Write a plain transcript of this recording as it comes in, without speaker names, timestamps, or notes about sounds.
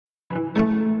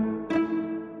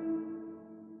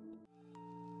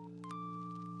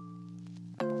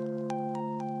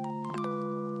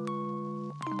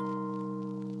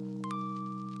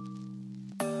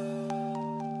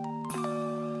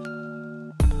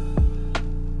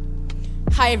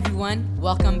Hi everyone,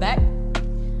 welcome back.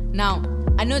 Now,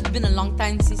 I know it's been a long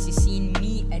time since you've seen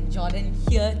me and Jordan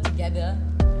here together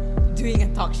doing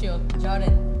a talk show.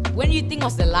 Jordan, when do you think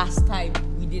was the last time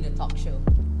we did a talk show?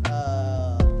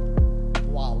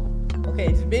 Wow. Okay,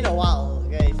 it's been a while.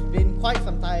 Okay, it's been quite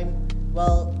some time.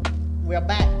 Well, we're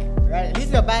back, right? At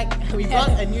least we're back. We brought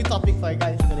a new topic for you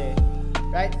guys today,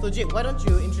 right? So, Jake, why don't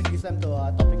you introduce them to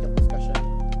our topic of discussion?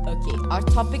 Okay, our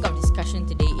topic of discussion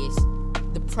today is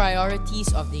the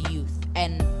priorities of the youth,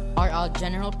 and are our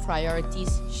general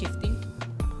priorities shifting?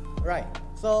 Right.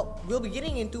 So we'll be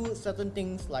getting into certain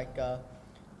things like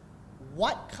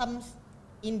what comes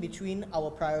in between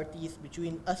our priorities,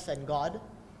 between us and God,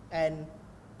 and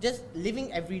just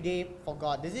living every day for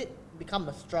God. Does it become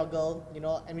a struggle,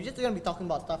 And we're just going to be talking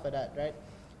about stuff like that, right?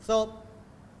 So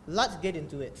let's get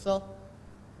into it. So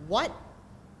what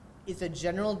is a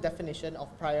general definition of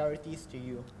priorities to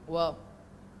you? Well,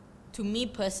 to me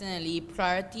personally,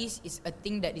 priorities is a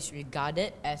thing that is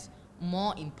regarded as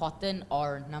more important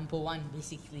or number one,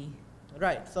 basically.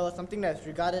 Right, so something that's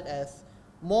regarded as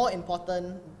more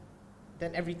important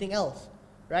than everything else,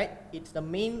 right? It's the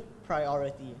main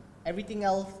priority. Everything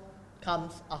else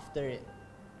comes after it,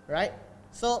 right?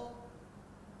 So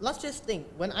let's just think,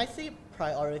 when I say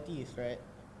priorities, right,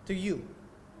 to you,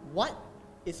 what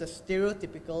is a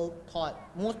stereotypical thought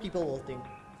most people will think?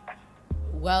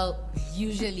 Well,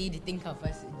 usually they think of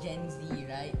us Gen Z,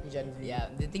 right? Gen Z. Yeah,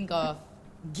 they think of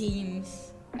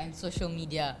games and social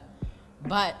media.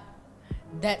 But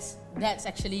that's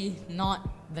actually not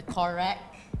the correct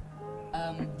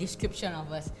description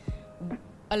of us.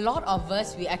 A lot of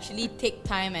us, we actually take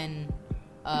time and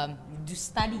do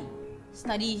study.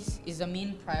 Studies is the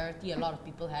main priority a lot of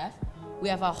people have. We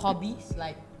have our hobbies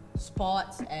like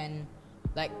sports and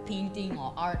like painting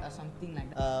or art or something like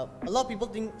that. A lot of people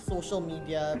think social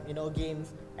media,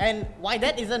 games, and while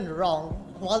that isn't wrong,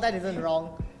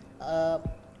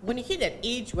 when you hit that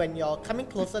age when you're coming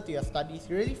closer to your studies,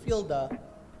 you really feel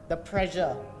the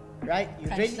pressure, right?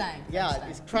 Crunch time.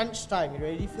 It's crunch time. You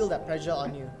really feel that pressure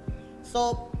on you.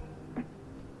 So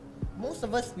most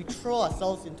of us, we throw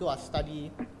ourselves into our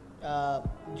study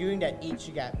during that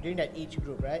age gap, during that age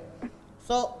group, right?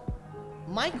 So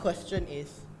my question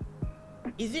is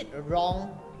it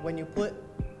wrong when you put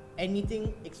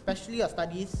anything, especially your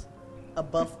studies,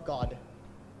 above God?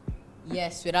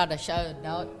 Yes, without a shadow of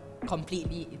doubt,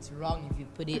 completely, it's wrong if you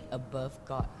put it above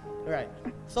God. Right.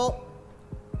 So,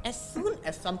 as soon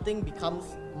as something becomes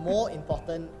more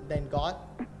important than God,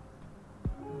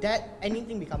 that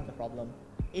anything becomes a problem.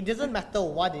 It doesn't matter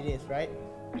what it is, right?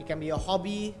 It can be your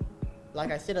hobby,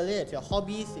 like I said earlier, it's your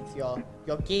hobbies, it's your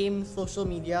games, social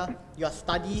media, your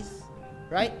studies,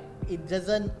 right? It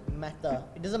doesn't matter.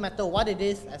 It doesn't matter what it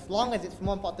is, as long as it's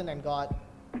more important than God,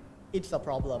 it's a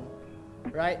problem,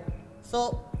 right?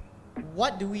 So,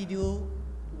 what do we do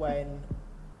when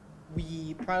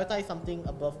we prioritize something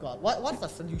above God? What's the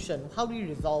solution? How do we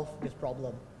resolve this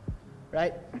problem,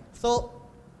 right? So,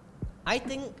 I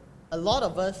think a lot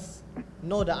of us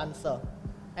know the answer.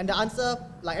 And the answer,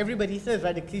 like everybody says,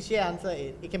 right, the cliche answer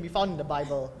is, it can be found in the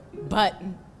Bible. But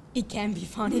it can be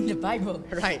found in the Bible.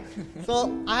 Right.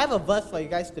 So I have a verse for you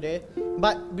guys today.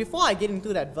 But before I get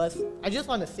into that verse, I just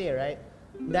want to say, right,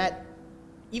 that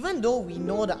even though we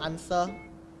know the answer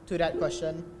to that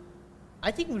question,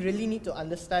 I think we really need to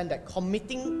understand that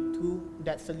committing to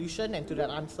that solution and to that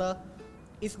answer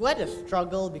is where the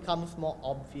struggle becomes more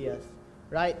obvious,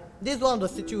 right? This is one of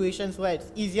those situations where it's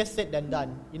easier said than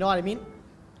done. You know what I mean?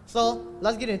 So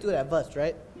let's get into that verse,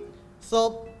 right?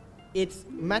 So it's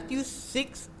Matthew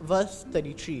 6 verse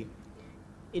 33.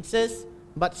 It says,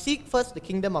 "But seek first the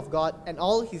kingdom of God and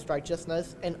all his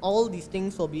righteousness, and all these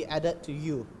things will be added to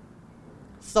you."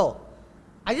 So,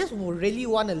 I just really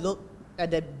want to look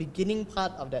at the beginning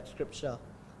part of that scripture.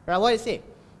 Right, what I say?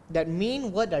 That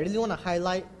main word I really want to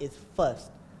highlight is first.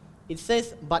 It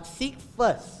says, "But seek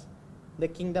first the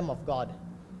kingdom of God."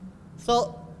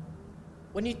 So,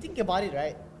 when you think about it,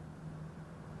 right?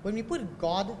 When we put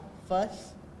God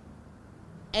first,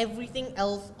 everything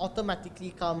else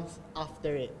automatically comes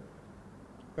after it,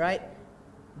 right?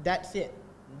 That's it.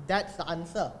 That's the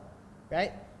answer,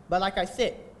 right? But like I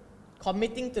said,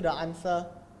 committing to the answer,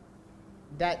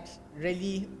 that's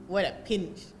really where that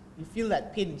pinch, you feel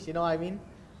that pinch, you know what I mean?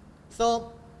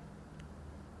 So,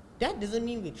 that doesn't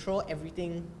mean we throw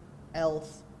everything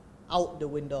else out the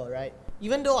window, right?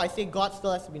 Even though I say God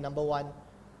still has to be number one,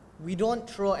 we don't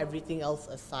throw everything else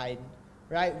aside,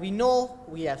 right? We know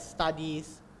we have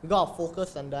studies, we got to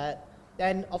focus on that.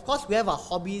 And of course, we have our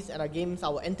hobbies and our games,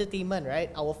 our entertainment,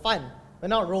 right? Our fun. We're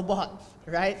not robots,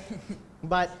 right?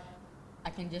 But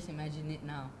I can just imagine it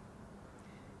now.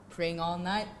 praying all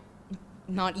night,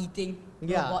 not eating,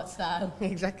 Yeah. robot style.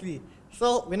 Exactly.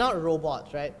 So we're not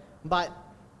robots, right? But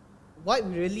what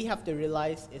we really have to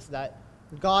realize is that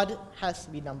God has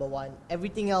to be number one.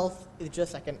 Everything else is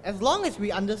just second. As long as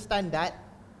we understand that,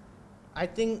 I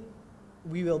think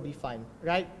we will be fine,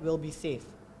 right? We'll be safe.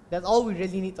 That's all we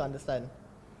really need to understand.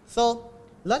 So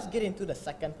let's get into the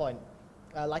second point.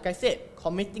 Like I said,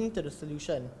 committing to the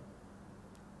solution.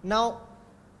 Now,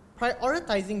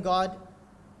 prioritizing God,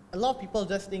 a lot of people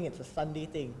just think it's a Sunday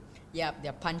thing. Yep,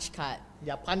 their punch card.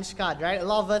 Their punch card, right? A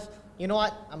lot of us, you know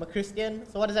what? I'm a Christian,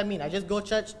 so what does that mean? I just go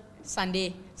church.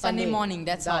 Sunday Sunday, morning,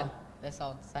 that's done. all. That's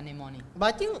all, Sunday morning.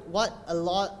 But I think what a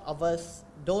lot of us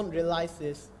don't realize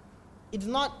is it's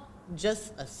not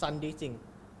just a Sunday thing.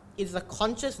 It's a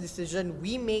conscious decision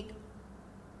we make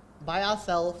by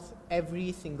ourselves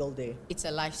every single day. It's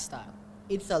a lifestyle.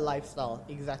 It's a lifestyle,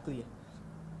 exactly.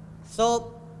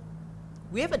 So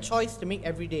we have a choice to make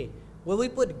every day. Will we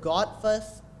put God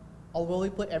first, or will we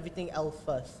put everything else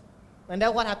first? And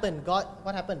then what happens?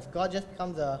 God just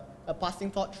becomes a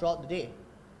passing thought throughout the day,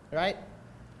 right?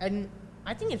 And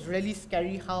I think it's really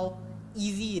scary how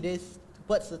easy it is to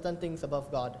put certain things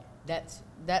above God.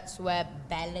 That's where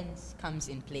balance comes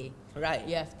in play. Right.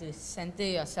 You have to center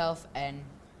yourself, and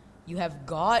you have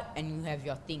God and you have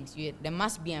your things. There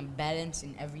must be a balance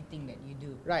in everything that you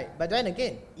do. Right. But then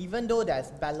again, even though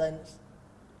there's balance,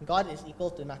 God is equal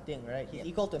to nothing, right? He's Yep.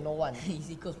 equal to no one.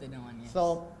 He's equal to no one. Yes.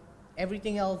 So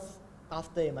everything else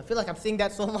after him. I feel like I'm saying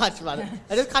that so much, but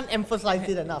I just can't emphasize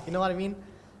it enough. You know what I mean?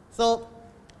 So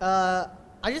I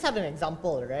just have an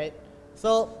example, right?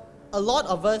 So a lot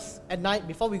of us at night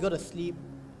before we go to sleep,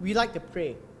 we like to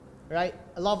pray, right?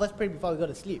 A lot of us pray before we go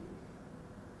to sleep.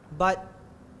 But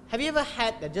have you ever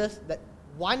had that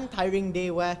one tiring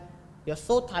day where you're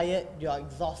so tired, you're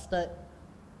exhausted,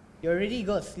 you're ready to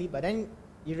go to sleep, but then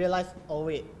you realize, oh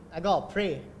wait, I gotta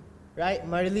pray, right?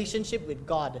 My relationship with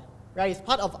God, right? It's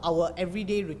part of our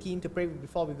everyday routine to pray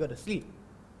before we go to sleep.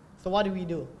 So what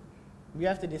do? We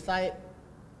have to decide,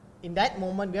 in that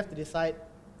moment, we have to decide,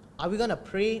 are we gonna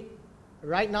pray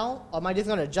right now, or am I just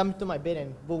gonna jump into my bed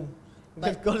and boom,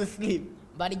 just go to sleep?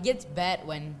 But it gets bad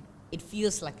when it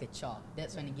feels like a chore.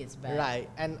 That's when it gets bad. Right,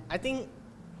 and I think,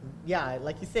 yeah,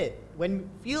 like you said, when it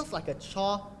feels like a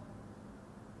chore,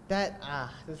 there's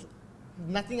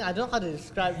nothing, I don't know how to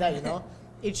describe that, you know.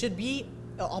 It should be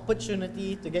an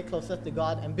opportunity to get closer to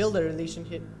God and build a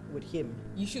relationship with Him.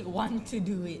 You should want to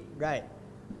do it. Right,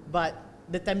 but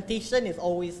the temptation is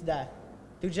always there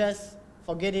to just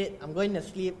forget it, I'm going to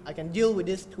sleep, I can deal with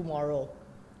this tomorrow,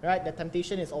 right? The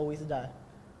temptation is always there.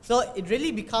 So it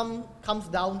really comes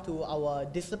down to our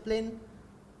discipline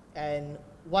and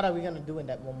what are we going to do in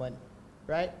that moment,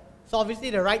 right? So obviously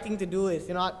the right thing to do is,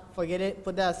 you know what, forget it,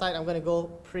 put that aside, I'm going to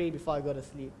go pray before I go to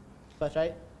sleep. First,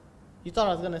 right? You thought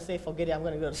I was going to say forget it, I'm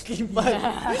going to go to sleep, but,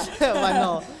 but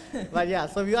no. But yeah,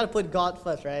 so we got to put God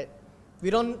first, right? We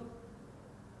don't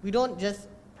just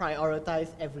prioritize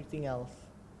everything else.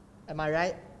 Am I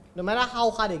right? No matter how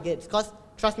hard it gets, because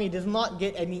trust me, it does not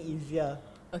get any easier.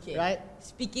 Okay. Right?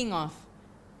 Speaking of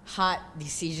hard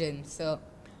decisions, so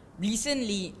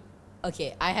recently,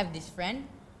 okay, I have this friend.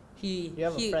 You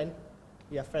have a friend?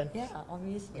 You have friends? Yeah,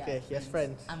 obviously. Okay, he has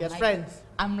friends. I'm He has friends.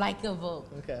 I'm likable.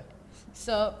 Okay.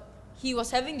 So he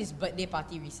was having this birthday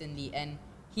party recently, and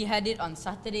he had it on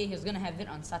Saturday. He was gonna have it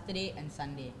on Saturday and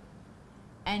Sunday.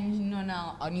 And you know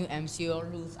now our new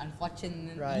MCO rules,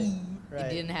 unfortunately, Right. it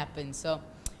didn't happen. So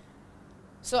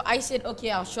I said, okay,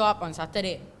 I'll show up on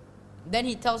Saturday. Then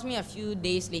he tells me a few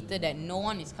days later that no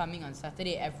one is coming on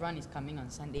Saturday, everyone is coming on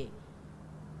Sunday.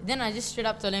 Then I just straight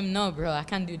up told him, no bro, I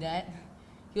can't do that.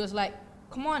 He was like,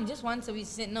 come on, just one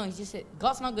service. He said no. He just said,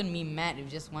 God's not going to be mad if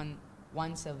just one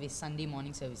service, Sunday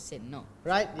morning service. He said no.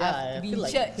 Right? Yeah, I have to be feel in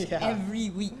like, church yeah. every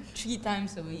week, 3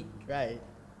 times a week. Right.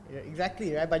 Yeah,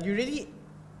 exactly, right? But you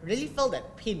really felt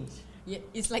that pinch. Yeah,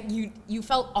 it's like you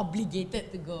felt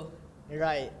obligated to go.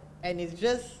 Right. And it's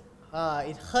just,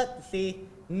 it hurt to say,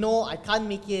 no, I can't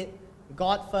make it.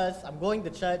 God first, I'm going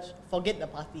to church, forget the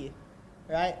party.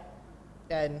 Right?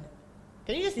 And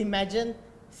can you just imagine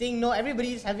saying no,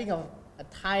 everybody's having a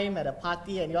time at a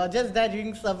party and you're just there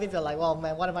during service, you're like, wow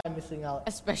man, what am I missing out?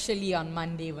 Especially on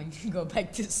Monday when you go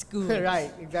back to school.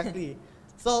 Right, exactly.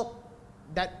 So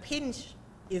that pinch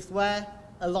is where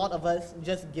a lot of us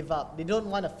just give up. They don't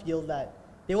want to feel that.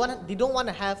 We don't want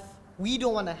to have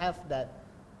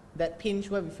that pinch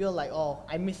where we feel like, oh,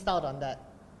 I missed out on that.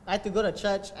 I had to go to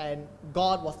church and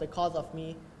God was the cause of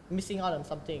me missing out on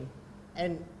something.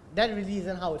 And that really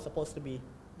isn't how it's supposed to be.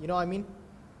 You know what I mean?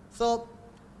 So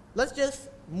let's just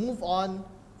move on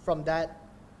from that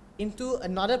into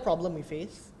another problem we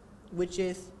face, which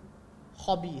is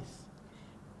hobbies,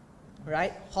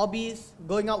 right? Hobbies,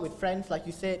 going out with friends, like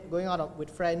you said, going out with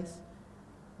friends.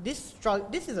 This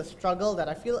is a struggle that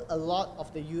I feel a lot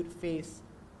of the youth face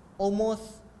almost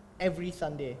every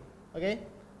Sunday, okay?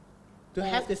 To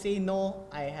have to say, no,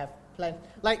 I have plans.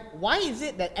 Like, why is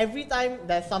it that every time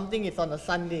there's something, it's on a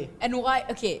Sunday? And why?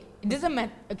 Okay, it doesn't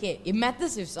matter. Okay, it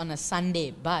matters if it's on a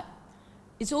Sunday, but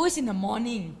it's always in the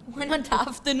morning. Why not the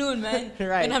afternoon, man?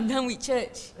 Right. When I'm done with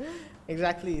church.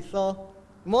 Exactly. So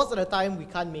most of the time we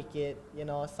can't make it.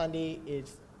 Sunday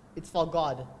it's for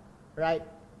God, right?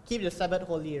 Keep the Sabbath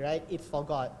holy, right? It's for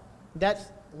God.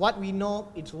 That's what we know.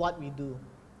 It's what we do,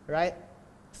 right?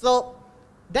 So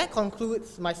that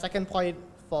concludes my second point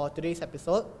for today's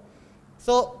episode.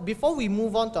 So before we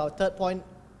move on to our third point,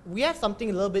 we have something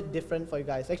a little bit different for you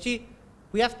guys. Actually,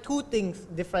 we have two things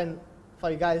different for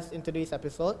you guys in today's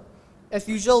episode. As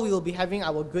usual, we will be having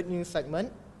our good news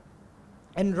segment.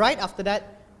 And right after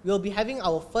that, we'll be having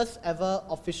our first ever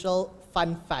official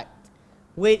fun fact,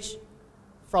 which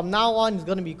from now on is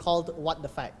going to be called What the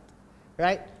Fact,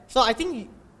 right? So I think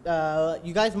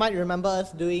you guys might remember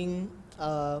us doing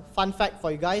a fun fact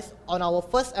for you guys on our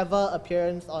first ever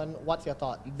appearance on What's Your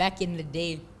Thought? Back in the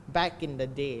day. Back in the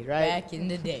day, right? Back in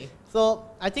the day. So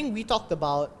I think we talked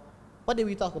about, what did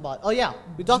we talk about? Oh yeah,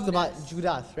 we talked about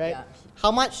Judas, right? Yeah.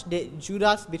 How much did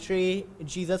Judas betray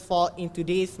Jesus for in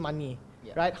today's money,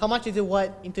 right? How much is it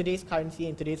worth in today's currency,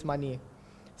 in today's money?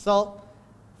 So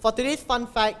for today's fun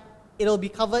fact, it'll be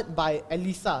covered by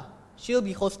Elisa. She'll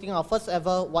be hosting our first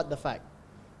ever What the Fact.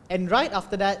 And right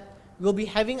after that, we'll be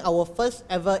having our first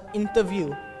ever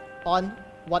interview on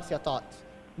What's Your Thoughts,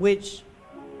 which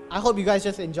I hope you guys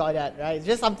just enjoy that, right? It's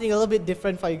just something a little bit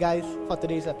different for you guys for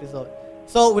today's episode.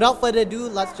 So without further ado,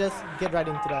 let's just get right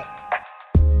into that.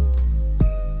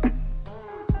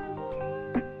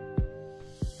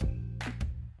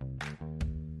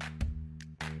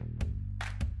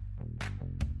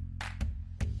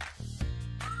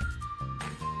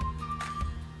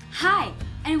 Hi,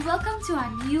 and welcome to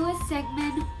our newest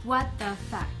segment, What the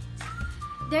Fact.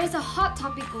 There's a hot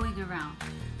topic going around,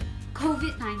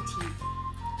 COVID-19.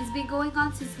 It's been going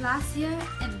on since last year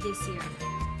and this year.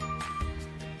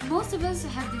 Most of us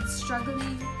have been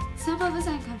struggling, some of us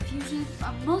are in confusion,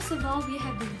 but most of all, we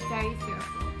have been very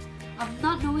fearful of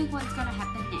not knowing what's going to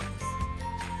happen next.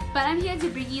 But I'm here to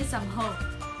bring you some hope.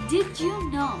 Did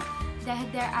you know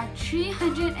that there are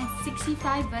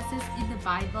 365 verses in the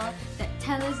Bible that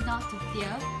tell us not to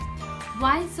fear?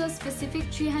 Why so specific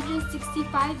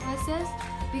 365 verses?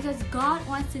 Because God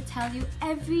wants to tell you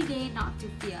every day not to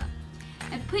fear.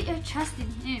 And put your trust in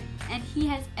Him, and He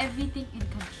has everything in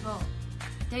control.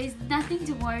 There is nothing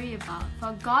to worry about,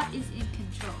 for God is in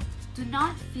control. Do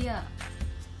not fear.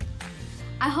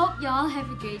 I hope y'all have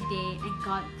a great day, and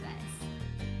God bless.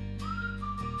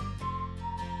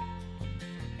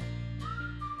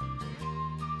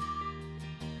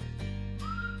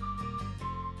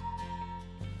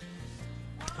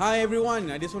 Hi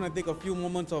everyone, I just want to take a few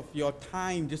moments of your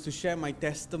time just to share my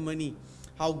testimony,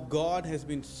 how God has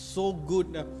been so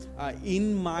good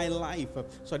in my life.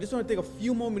 So I just want to take a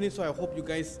few more minutes, so I hope you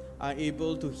guys are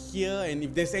able to hear, and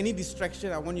if there's any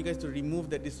distraction, I want you guys to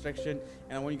remove that distraction,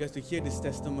 and I want you guys to hear this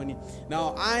testimony.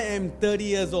 Now, I am 30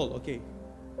 years old, okay,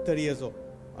 30 years old.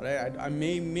 Alright, I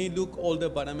may look older,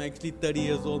 but I'm actually 30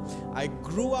 years old. I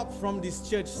grew up from this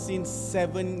church since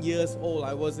 7 years old.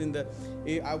 I was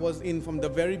in from the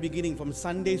very beginning, from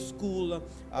Sunday school.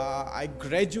 I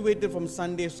graduated from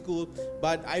Sunday school,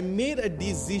 but I made a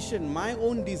decision, my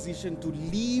own decision, to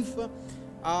leave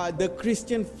the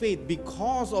Christian faith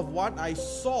because of what I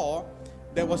saw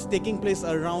that was taking place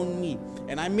around me.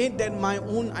 And I made that my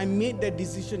own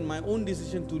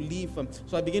decision to leave.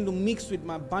 So I began to mix with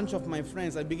my bunch of my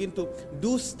friends. I began to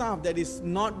do stuff that is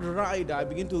not right. I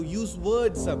began to use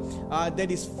words that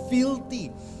is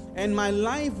filthy. And my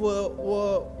life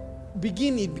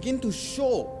began to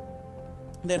show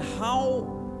that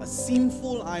how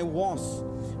sinful I was.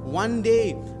 One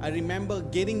day, I remember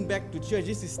getting back to church.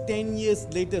 This is 10 years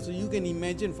later, so you can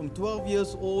imagine, from 12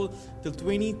 years old till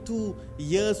 22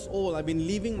 years old, I've been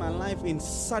living my life in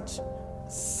such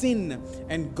sin,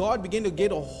 and God began to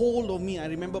get a hold of me. I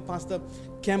remember Pastor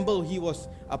Campbell, he was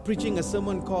preaching a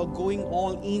sermon called Going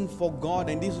All In for God,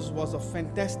 and this was a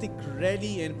fantastic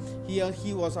rally, and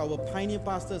he was our pioneer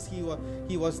pastor.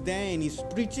 He was there and he's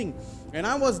preaching, and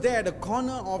I was there at the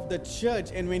corner of the church,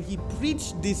 and when he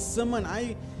preached this sermon,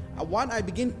 what I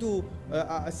begin to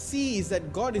see is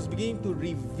that God is beginning to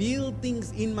reveal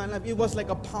things in my life. It was like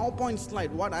a PowerPoint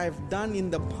slide, what I have done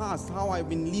in the past, how I've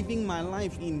been living my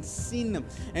life in sin.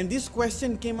 And this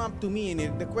question came up to me,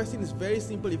 and the question is very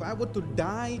simple. If I were to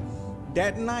die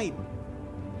that night,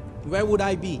 where would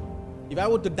I be? If I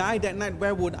were to die that night,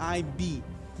 where would I be?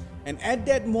 And at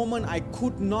that moment, I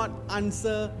could not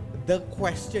answer the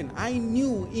question. I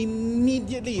knew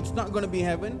immediately it's not going to be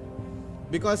heaven,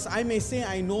 because I may say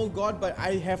I know God, but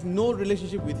I have no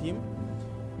relationship with Him.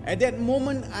 At that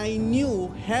moment, I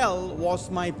knew hell was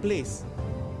my place.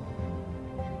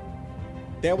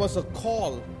 There was a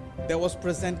call that was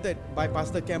presented by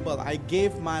Pastor Campbell. I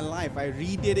gave my life. I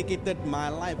rededicated my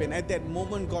life. And at that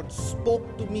moment, God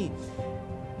spoke to me.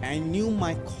 I knew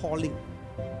my calling.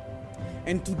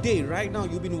 And today, right now,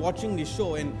 you've been watching this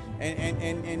show, and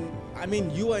I mean,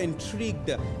 you are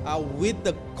intrigued with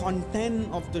the content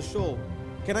of the show.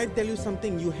 Can I tell you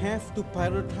something? You have to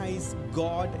prioritize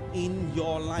God in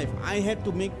your life. I had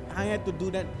to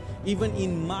do that even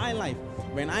in my life.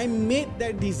 When I made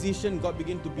that decision, God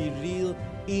began to be real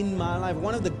in my life.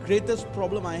 One of the greatest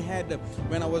problem I had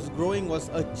when I was growing was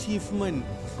achievement.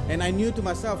 And I knew to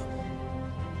myself,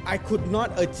 I could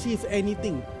not achieve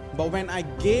anything. But when I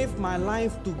gave my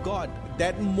life to God,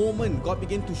 that moment, God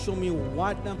began to show me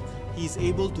what He's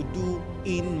able to do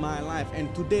in my life.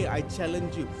 And today, I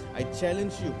challenge you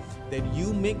that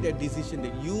you make that decision,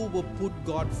 that you will put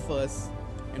God first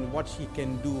and what He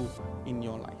can do in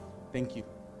your life. Thank you.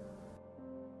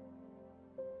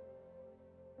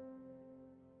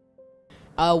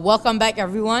 Welcome back,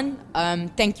 everyone.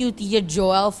 Thank you, Teacher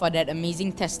Joel, for that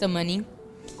amazing testimony.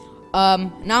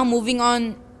 Now moving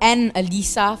on, and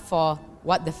Alisa for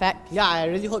What the Fact. Yeah, I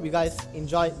really hope you guys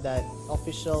enjoyed that our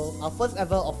first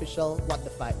ever official What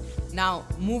the Fact. Now,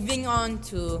 moving on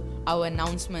to our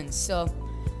announcements. So,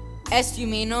 as you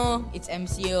may know, it's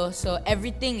MCO, so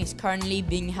everything is currently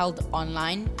being held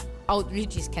online.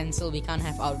 Outreach is cancelled. We can't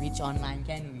have outreach online,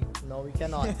 can we? No, we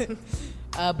cannot.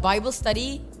 Bible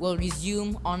study will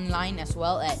resume online as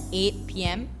well at 8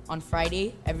 p.m. on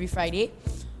Friday, every Friday.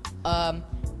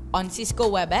 On Cisco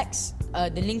WebEx,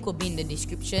 the link will be in the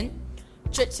description.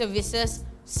 Church services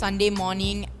Sunday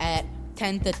morning at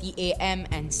 10:30 a.m.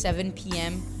 and 7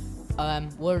 p.m.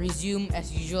 Will resume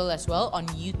as usual as well on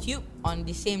YouTube on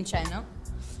the same channel.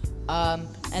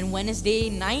 And Wednesday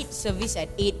night service at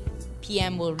 8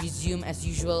 p.m. will resume as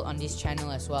usual on this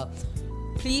channel as well.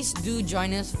 Please do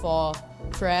join us for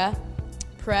prayer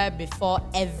before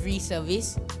every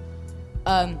service.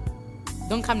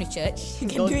 Don't come to church.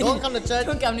 Don't come to church.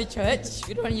 Don't come to church.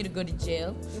 We don't want you to go to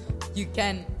jail. You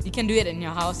can do it in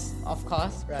your house, of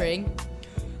course, right. Praying.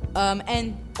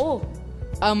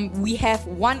 We have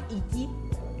 180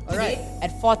 today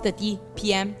at 4:30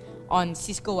 p.m. on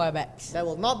Cisco WebEx. That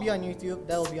will not be on YouTube.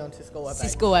 That will be on Cisco WebEx.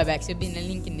 Cisco WebEx. There'll be a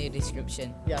link in the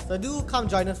description. Yeah, so do come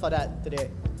join us for that today.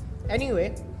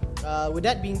 Anyway, with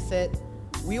that being said,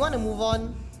 we want to move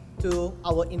on to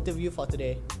our interview for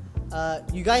today.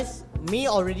 You guys may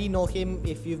already know him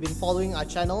if you've been following our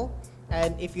channel,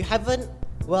 and if you haven't,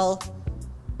 well,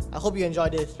 I hope you enjoy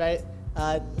this, right?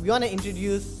 We want to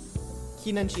introduce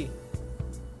Keenan Chi.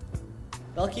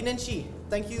 Well, Keenan Chi,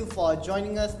 thank you for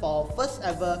joining us for our first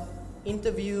ever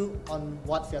interview on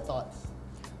What's Your Thoughts.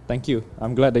 Thank you.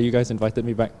 I'm glad that you guys invited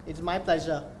me back. It's my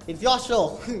pleasure. It's your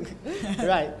show.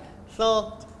 Right.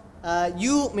 So,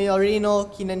 you may already know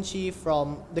Keenan Chi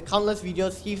from the countless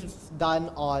videos he's done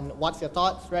on What's Your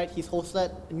Thoughts, right? He's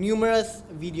hosted numerous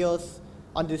videos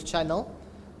on this channel.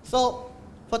 So,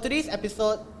 for today's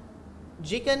episode,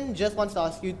 Jakhen just wants to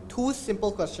ask you two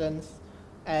simple questions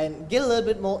and get a little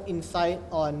bit more insight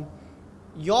on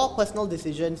your personal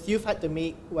decisions you've had to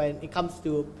make when it comes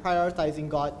to prioritizing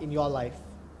God in your life.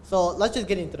 So, let's just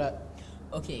get into that.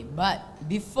 Okay, but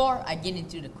before I get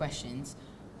into the questions,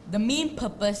 the main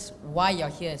purpose why you're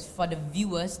here is for the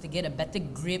viewers to get a better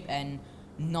grip and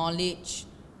knowledge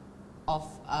of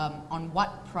on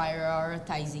what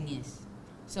prioritizing is.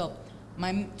 So,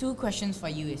 my two questions for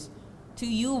you is, to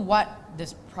you, what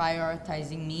does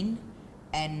prioritizing mean,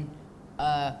 and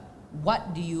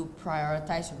what do you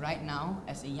prioritize right now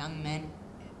as a young man,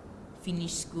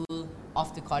 finish school,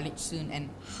 off to college soon, and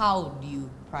how do you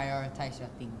prioritize your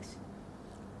things?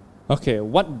 Okay,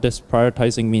 what does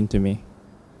prioritizing mean to me?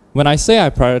 When I say I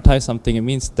prioritize something, it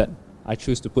means that I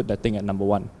choose to put that thing at number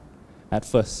one, at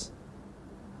first.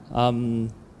 To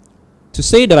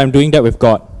say that I'm doing that with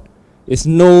God is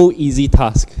no easy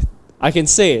task. I can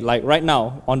say, like right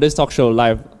now, on this talk show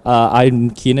live, I'm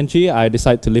Keenan Chi, I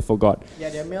decide to live for God. Yeah,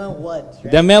 they're mere words,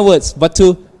 right? They're mere words, but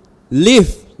to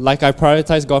live like I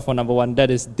prioritize God for number one,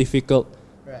 that is difficult.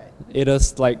 Right. It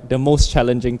is like the most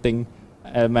challenging thing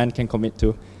a man can commit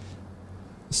to.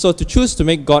 So to choose to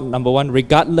make God number one,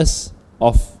 regardless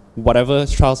of whatever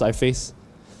trials I face,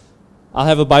 I'll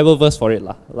have a Bible verse for it.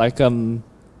 Like,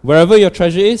 wherever your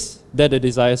treasure is, there the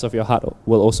desires of your heart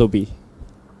will also be.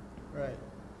 Right.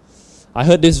 I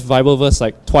heard this Bible verse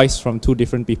like twice from two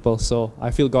different people, so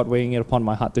I feel God weighing it upon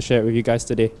my heart to share it with you guys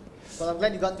today. Well, I'm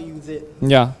glad you got to use it.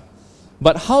 Yeah.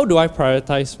 But how do I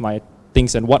prioritize my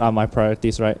things and what are my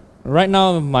priorities, right? Right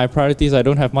now, my priorities, I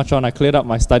don't have much on. I cleared up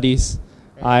my studies.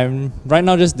 I'm right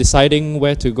now just deciding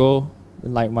where to go,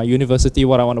 like my university,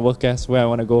 what I want to work as, where I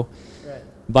want to go. Right.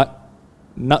 But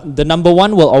the number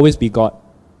one will always be God.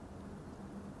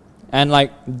 And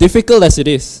like, difficult as it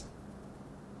is,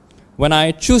 when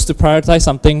I choose to prioritize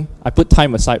something, I put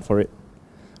time aside for it.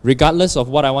 Regardless of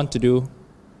what I want to do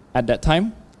at that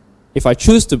time, if I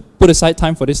choose to put aside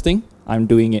time for this thing, I'm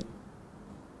doing it.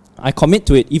 I commit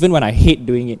to it even when I hate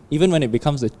doing it. Even when it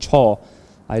becomes a chore,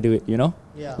 I do it, you know?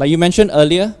 Yeah. Like you mentioned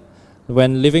earlier,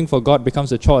 when living for God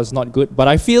becomes a chore, it's not good. But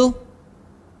I feel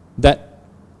that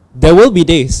there will be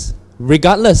days,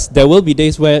 regardless, there will be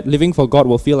days where living for God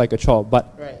will feel like a chore.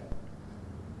 But Right.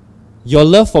 your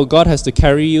love for God has to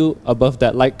carry you above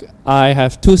that. Like, I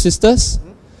have two sisters.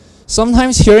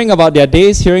 Sometimes hearing about their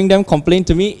days, hearing them complain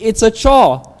to me, it's a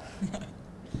chore.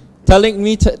 Telling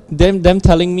me, them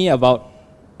telling me about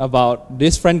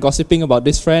this friend gossiping about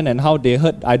this friend and how they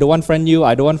hurt, I don't want friend you,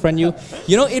 I don't want friend you.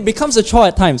 You know, it becomes a chore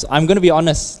at times. I'm going to be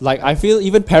honest. Like, I feel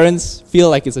even parents feel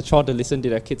like it's a chore to listen to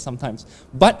their kids sometimes.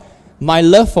 But my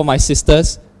love for my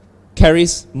sisters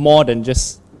carries more than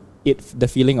just the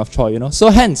feeling of chore, you know. So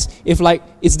hence, if like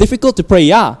it's difficult to pray,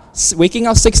 waking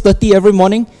up 6:30 every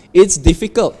morning, it's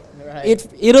difficult. Right.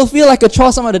 It'll feel like a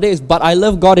chore some of the days, but I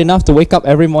love God enough to wake up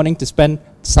every morning to spend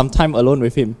some time alone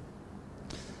with Him.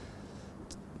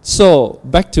 So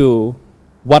back to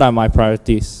what are my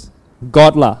priorities?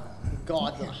 God lah.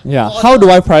 God. Yeah. God. How do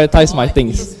I prioritize my God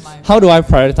things? is my How do I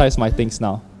prioritize my things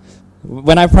now?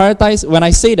 When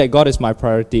I say that God is my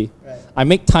priority, Right. I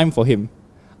make time for Him.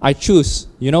 I choose,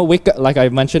 you know, wake up, like I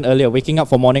mentioned earlier, waking up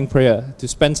for morning prayer to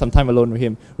spend some time alone with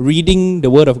Him, reading the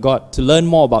Word of God to learn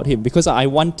more about Him because I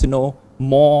want to know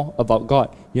more about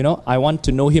God. You know, I want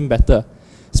to know Him better.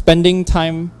 Spending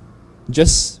time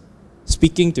just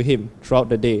speaking to Him throughout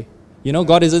the day. You know,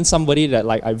 God isn't somebody that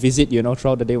like I visit, you know,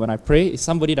 throughout the day when I pray. It's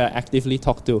somebody that I actively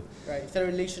talk to. Right. It's a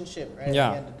relationship, right? Yeah.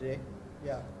 At the end of the day.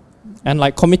 Yeah. And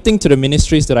like committing to the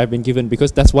ministries that I've been given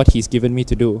because that's what He's given me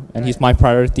to do. And He's my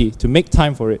priority, to make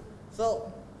time for it.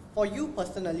 So, for you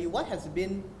personally, what has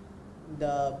been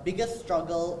the biggest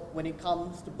struggle when it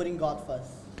comes to putting God first?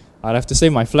 I'd have to say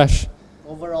my flesh.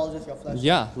 Overall, just your flesh.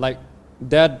 Yeah, like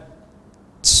there are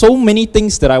so many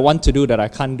things that I want to do that I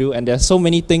can't do, and there are so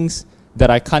many things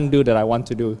that I can't do that I want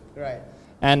to do. Right.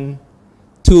 And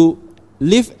to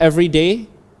live every day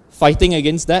fighting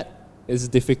against that is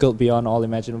difficult beyond all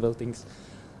imaginable things.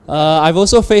 I've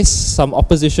also faced some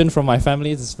opposition from my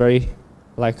family. It's very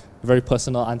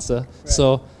personal answer. Right.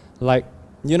 So, like,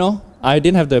 you know, I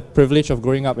didn't have the privilege of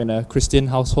growing up in a Christian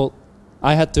household.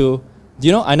 I had to,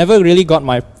 you know, I never really got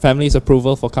my family's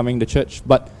approval for coming to church.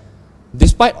 But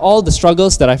despite all the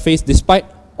struggles that I faced, despite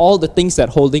all the things that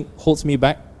holds me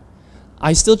back,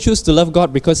 I still choose to love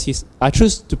God because I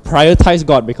choose to prioritize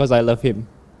God because I love Him.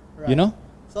 Right. You know?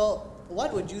 So,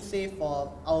 what would you say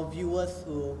for our viewers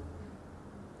who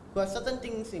have certain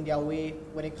things in their way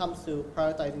when it comes to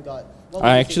prioritizing God? What would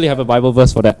I you say actually to have a them? Bible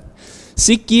verse for that.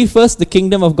 Seek ye first the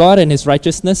kingdom of God and His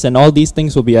righteousness, and all these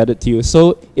things will be added to you.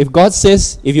 So if God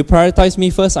says, if you prioritize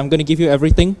me first, I'm going to give you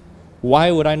everything,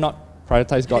 why would I not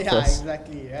prioritize God Yeah, first?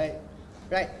 exactly. Right.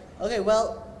 Right. Okay.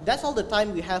 Well, that's all the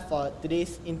time we have for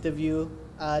today's interview.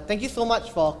 Thank you so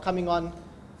much for coming on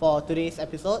for today's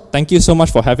episode. Thank you so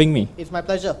much for having me. It's my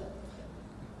pleasure.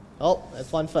 Oh,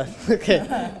 that's one first. Okay.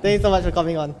 Thank you so much for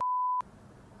coming on.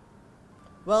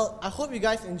 Well, I hope you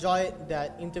guys enjoyed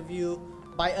that interview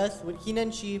by us with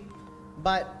Keenan Shi.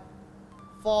 But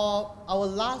for our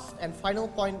last and final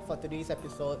point for today's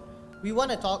episode, we want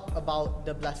to talk about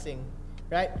the blessing,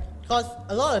 right? Because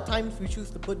a lot of times we choose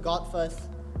to put God first,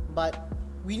 but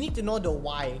we need to know the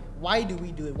why. Why do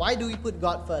we do it? Why do we put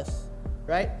God first,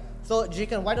 right? So,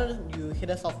 Jakhen, why don't you hit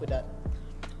us off with that?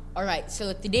 Alright,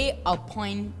 so today our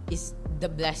point is the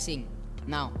blessing.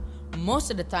 Now, most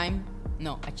of the time,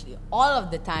 no, actually, all of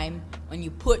the time, when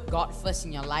you put God first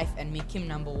in your life and make Him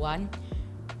number one,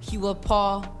 He will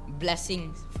pour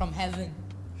blessings from heaven.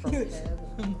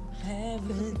 From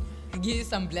heaven. Give you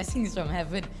some blessings from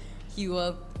heaven. He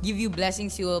will give you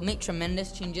blessings. He will make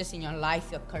tremendous changes in your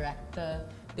life, your character,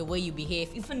 the way you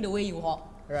behave, even the way you walk.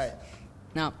 Right.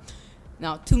 Now,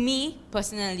 to me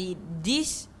personally,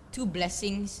 these two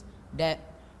blessings that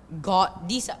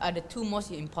these are the two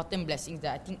most important blessings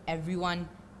that I think everyone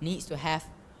needs to have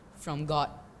from God.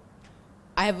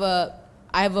 I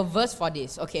have a verse for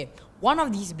this. Okay, one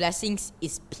of these blessings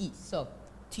is peace. So,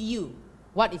 to you,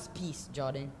 what is peace,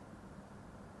 Jordan?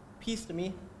 peace to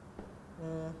me,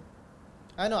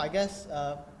 I don't know, I guess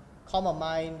calm of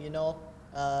mind,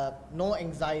 no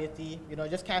anxiety,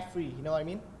 just carefree, you know what I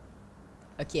mean?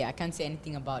 Okay, I can't say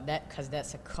anything about that because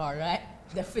that's a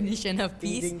correct definition of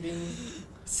peace. Ding, ding, ding.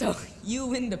 So you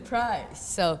win the prize.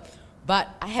 So, but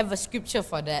I have a scripture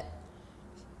for that.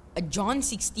 John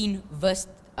 16 verse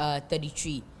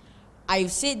 33.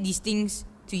 I've said these things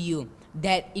to you,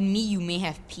 that in me you may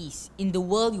have peace. In the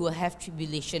world you will have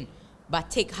tribulation,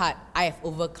 but take heart, I have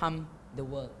overcome the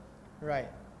world. Right.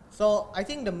 So I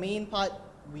think the main part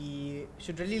we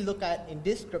should really look at in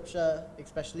this scripture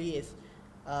especially is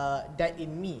that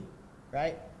in me,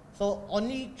 right? So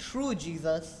only through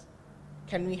Jesus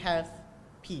can we have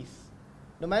peace.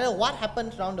 No matter what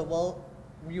happens around the world,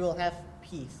 we will have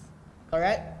peace.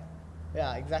 Correct?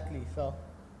 Yeah, exactly. So.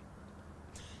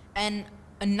 And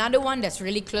another one that's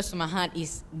really close to my heart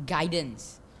is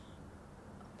guidance.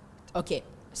 Okay,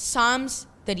 Psalms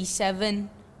 37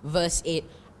 verse 8.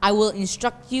 I will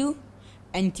instruct you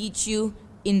and teach you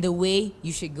in the way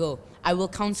you should go. I will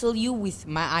counsel you with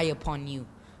my eye upon you.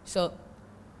 So,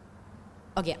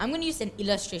 okay, I'm going to use an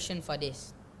illustration for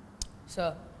this.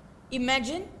 So,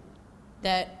 imagine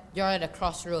that you're at a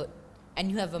crossroad and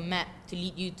you have a map to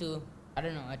lead you to, I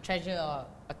don't know, a treasure or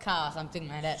a car or something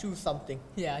like that. Choose something.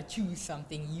 Yeah, choose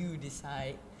something, you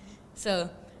decide. So,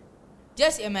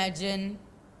 just imagine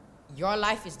your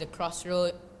life is the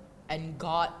crossroad and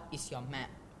God is your map.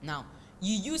 Now,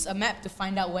 you use a map to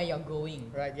find out where you're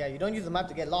going. Right, yeah, you don't use the map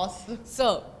to get lost.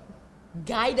 So,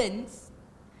 guidance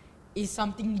is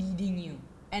something leading you.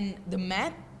 And the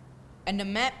map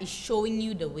is showing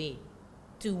you the way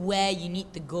to where you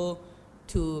need to go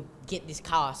to get this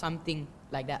car or something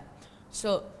like that.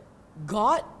 So,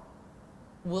 God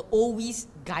will always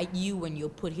guide you when you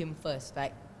put Him first.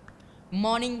 Like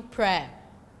morning prayer.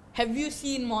 Have you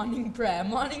seen morning prayer?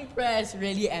 Morning prayer is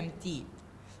really empty.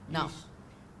 Now,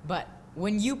 but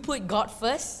when you put God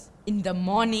first in the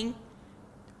morning,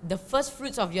 the first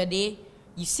fruits of your day,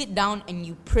 you sit down and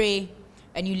you pray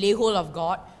and you lay hold of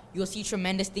God, you'll see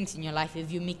tremendous things in your life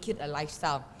if you make it a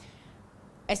lifestyle.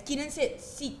 As Kenan said,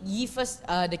 seek ye first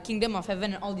the kingdom of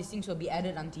heaven and all these things will be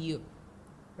added unto you.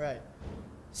 Right.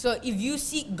 So if you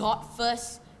seek God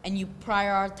first and you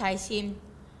prioritize Him,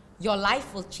 your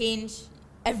life will change.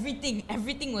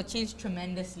 Everything will change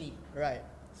tremendously. Right.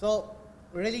 So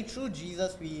really through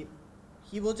Jesus,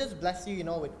 He will just bless you,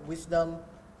 with wisdom,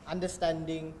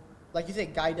 understanding, like you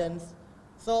said, guidance.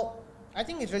 So I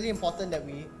think it's really important that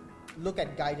we look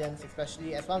at guidance,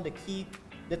 especially as one of the key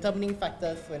determining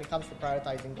factors when it comes to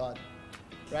prioritizing God.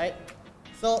 Right?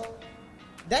 So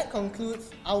that concludes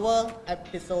our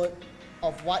episode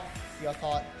of What's Your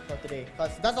Thought for today,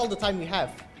 because that's all the time we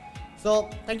have. So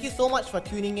thank you so much for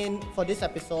tuning in for this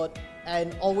episode,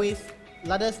 and always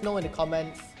let us know in the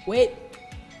comments. Wait,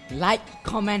 like,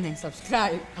 comment and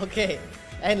subscribe. Okay,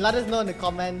 and let us know in the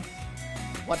comments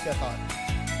what's your thought.